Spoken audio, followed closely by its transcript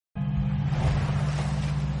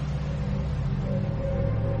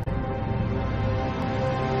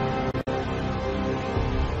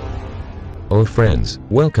Oh friends,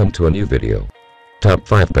 welcome to a new video. Top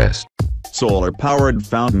 5 Best Solar-powered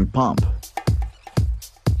fountain pump.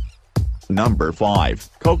 Number 5,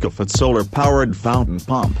 Cocofoot Solar-powered fountain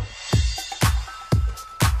pump.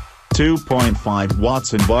 2.5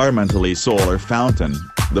 watts environmentally solar fountain,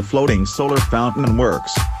 the floating solar fountain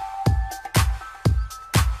works.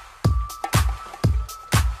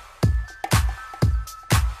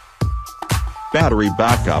 Battery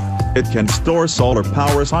backup, it can store solar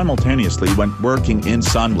power simultaneously when working in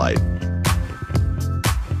sunlight.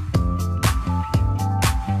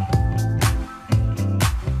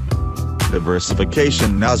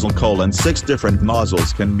 Diversification nozzle: 6 different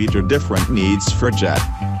nozzles can meet your different needs for jet.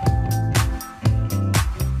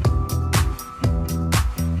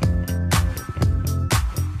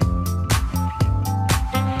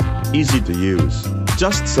 Easy to use,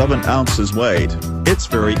 just 7 ounces weight, it's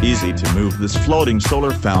very easy to move this floating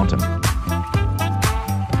solar fountain.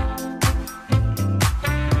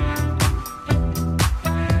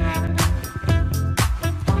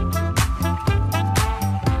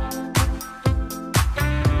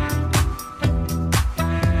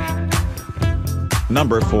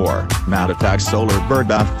 Number 4, Matattack Solar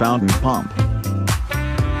Birdbath Fountain Pump.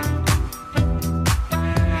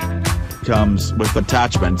 Comes with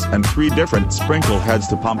attachments and 3 different sprinkle heads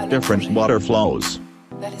to pump different water flows.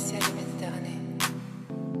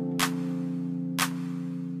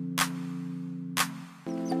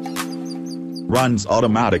 Runs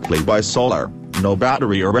automatically by solar, no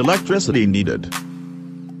battery or electricity needed.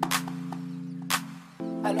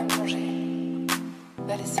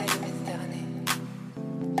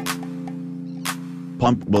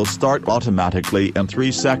 Pump will start automatically in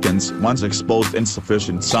 3 seconds once exposed in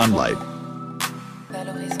sufficient sunlight.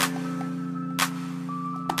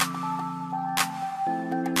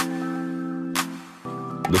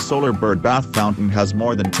 The solar Birdbath fountain has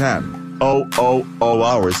more than 10,000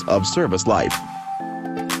 hours of service life.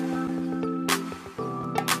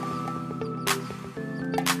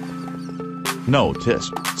 Notice,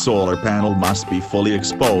 solar panel must be fully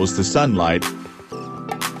exposed to sunlight.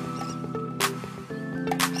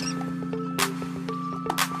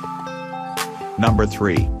 Number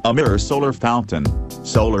 3, a mirror solar fountain,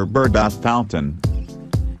 Solar Birdbath Fountain.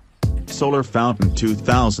 Solar Fountain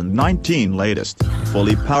 2019 latest,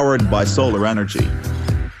 fully powered by solar energy.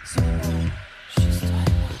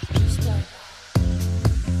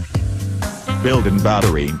 Built-in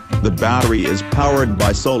battery, the battery is powered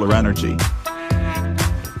by solar energy.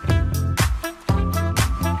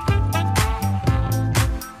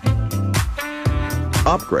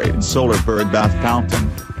 Upgrade Solar Birdbath Fountain.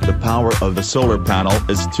 The power of the solar panel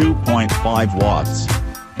is 2.5 watts.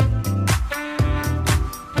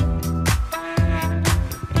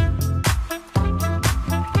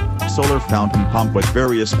 Solar fountain pump with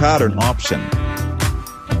various pattern option.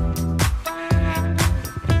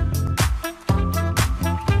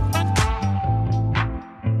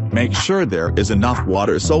 Make sure there is enough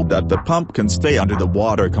water so that the pump can stay under the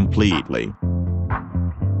water completely.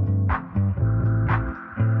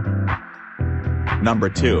 Number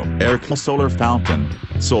 2, Airco Solar Fountain,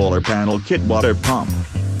 Solar Panel Kit Water Pump.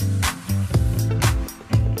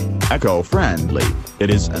 Eco-friendly,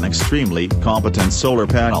 it is an extremely competent solar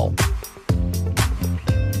panel.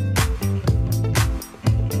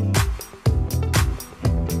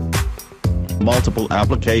 Multiple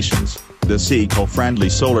applications, this eco-friendly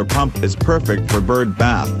solar pump is perfect for bird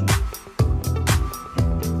bath.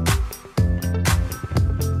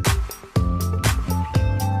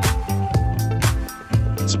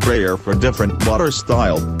 Sprayer for different water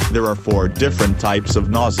style, there are 4 different types of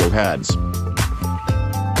nozzle heads.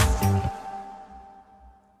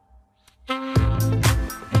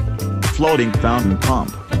 Floating fountain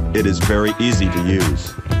pump, it is very easy to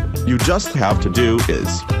use. You just have to do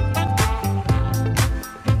is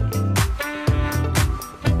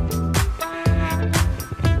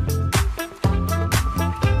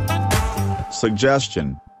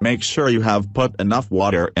suggestion, make sure you have put enough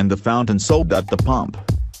water in the fountain so that the pump.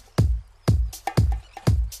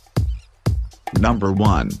 Number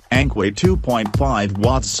 1, Ankway 2.5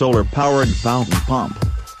 watts solar-powered fountain pump.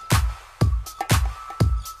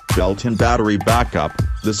 Built-in battery backup,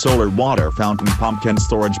 the solar water fountain pump can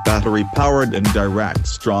storage battery powered in direct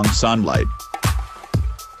strong sunlight.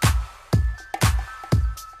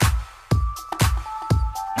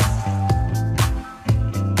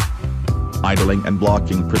 Idling and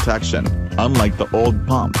blocking protection, unlike the old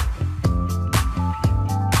pump.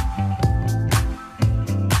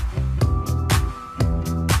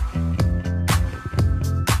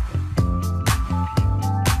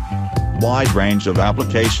 Wide range of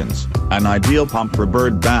applications, an ideal pump for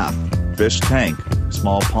bird bath. Fish tank,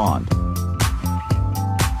 small pond.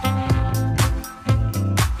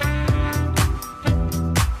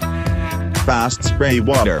 Fast spray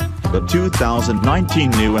water. The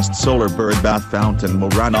 2019 newest solar Birdbath fountain will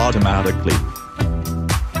run automatically.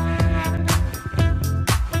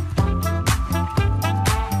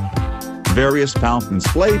 Various fountain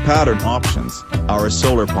display pattern options. Our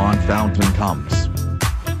solar pond fountain comes